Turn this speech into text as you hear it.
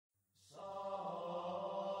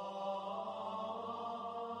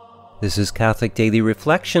This is Catholic Daily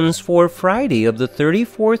Reflections for Friday of the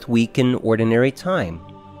 34th week in Ordinary Time.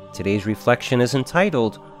 Today's reflection is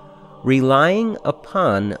entitled, Relying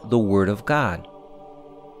Upon the Word of God.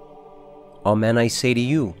 Amen, I say to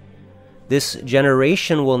you, this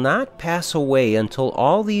generation will not pass away until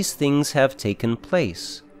all these things have taken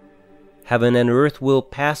place. Heaven and earth will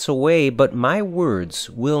pass away, but my words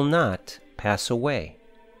will not pass away.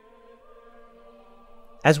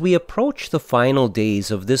 As we approach the final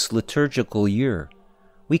days of this liturgical year,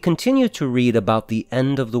 we continue to read about the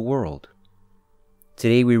end of the world.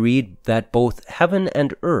 Today we read that both heaven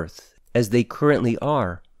and earth, as they currently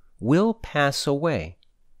are, will pass away.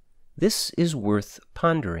 This is worth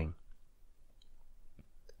pondering.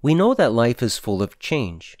 We know that life is full of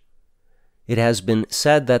change. It has been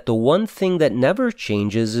said that the one thing that never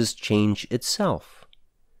changes is change itself.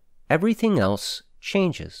 Everything else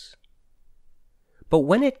changes. But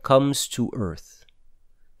when it comes to earth,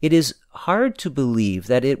 it is hard to believe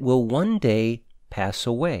that it will one day pass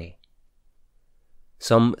away.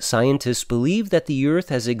 Some scientists believe that the earth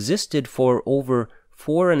has existed for over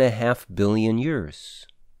 4.5 billion years.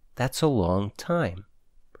 That's a long time.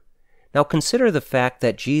 Now consider the fact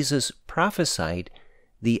that Jesus prophesied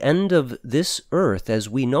the end of this earth as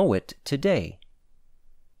we know it today.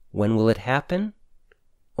 When will it happen?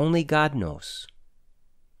 Only God knows.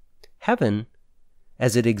 Heaven,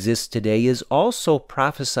 as it exists today, is also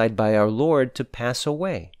prophesied by our Lord to pass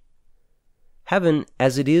away. Heaven,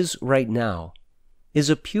 as it is right now, is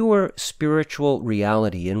a pure spiritual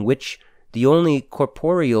reality in which the only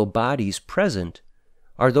corporeal bodies present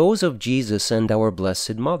are those of Jesus and our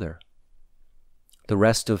Blessed Mother. The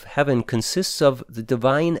rest of heaven consists of the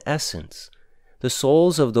divine essence, the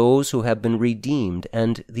souls of those who have been redeemed,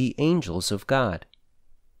 and the angels of God.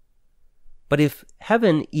 But if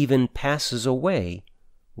heaven even passes away,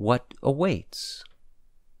 what awaits?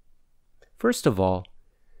 First of all,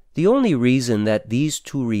 the only reason that these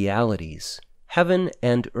two realities, heaven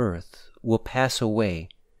and earth, will pass away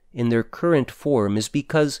in their current form is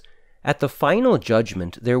because at the final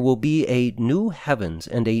judgment there will be a new heavens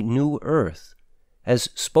and a new earth, as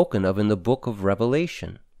spoken of in the book of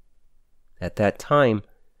Revelation. At that time,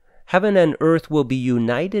 heaven and earth will be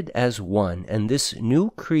united as one, and this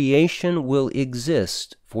new creation will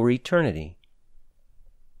exist for eternity.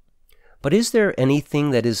 But is there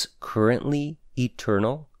anything that is currently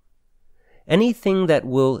eternal? Anything that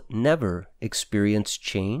will never experience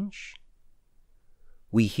change?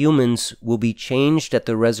 We humans will be changed at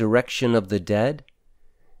the resurrection of the dead.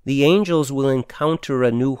 The angels will encounter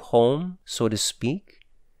a new home, so to speak,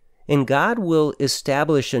 and God will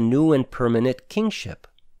establish a new and permanent kingship.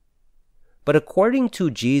 But according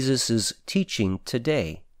to Jesus' teaching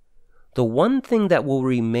today, the one thing that will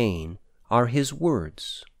remain are his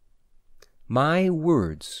words. My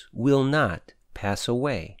words will not pass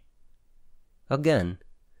away. Again,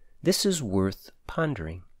 this is worth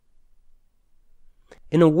pondering.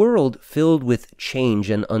 In a world filled with change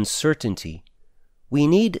and uncertainty, we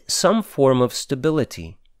need some form of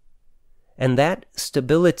stability. And that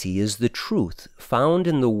stability is the truth found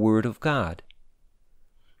in the Word of God.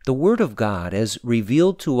 The Word of God, as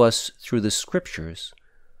revealed to us through the Scriptures,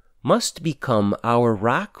 must become our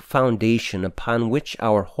rock foundation upon which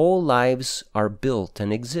our whole lives are built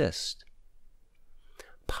and exist.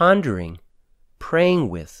 Pondering, praying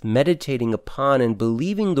with, meditating upon, and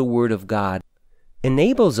believing the Word of God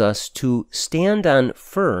enables us to stand on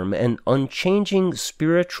firm and unchanging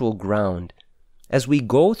spiritual ground as we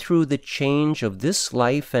go through the change of this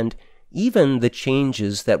life and even the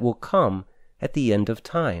changes that will come at the end of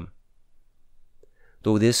time.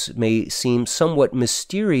 Though this may seem somewhat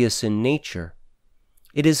mysterious in nature,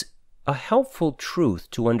 it is a helpful truth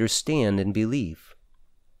to understand and believe.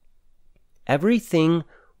 Everything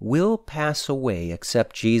will pass away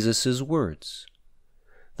except Jesus' words.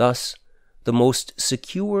 Thus, the most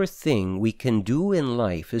secure thing we can do in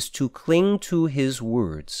life is to cling to his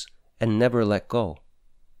words and never let go.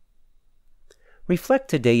 Reflect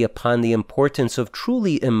today upon the importance of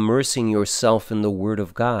truly immersing yourself in the Word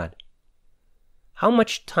of God. How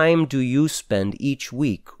much time do you spend each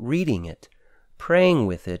week reading it, praying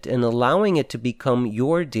with it, and allowing it to become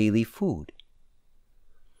your daily food?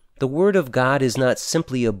 The Word of God is not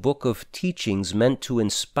simply a book of teachings meant to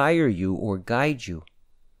inspire you or guide you.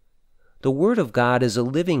 The Word of God is a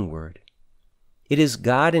living Word. It is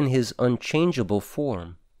God in his unchangeable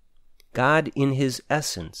form. God in his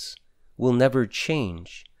essence will never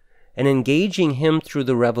change, and engaging him through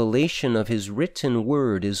the revelation of his written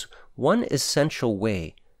Word is one essential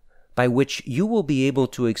way by which you will be able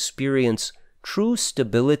to experience true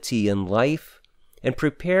stability in life and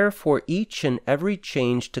prepare for each and every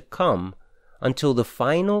change to come until the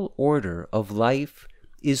final order of life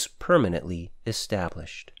is permanently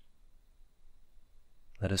established.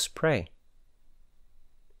 Let us pray.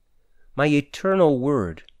 My eternal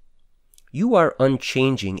Word, you are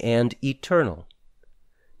unchanging and eternal.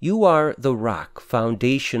 You are the rock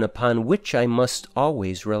foundation upon which I must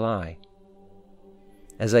always rely.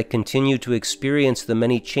 As I continue to experience the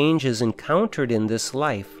many changes encountered in this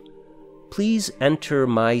life, please enter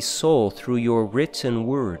my soul through your written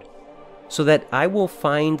word, so that I will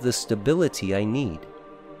find the stability I need.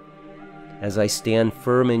 As I stand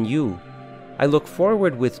firm in you, I look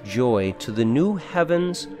forward with joy to the new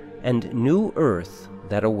heavens and new earth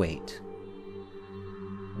that await.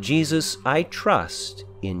 Jesus, I trust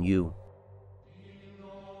in you.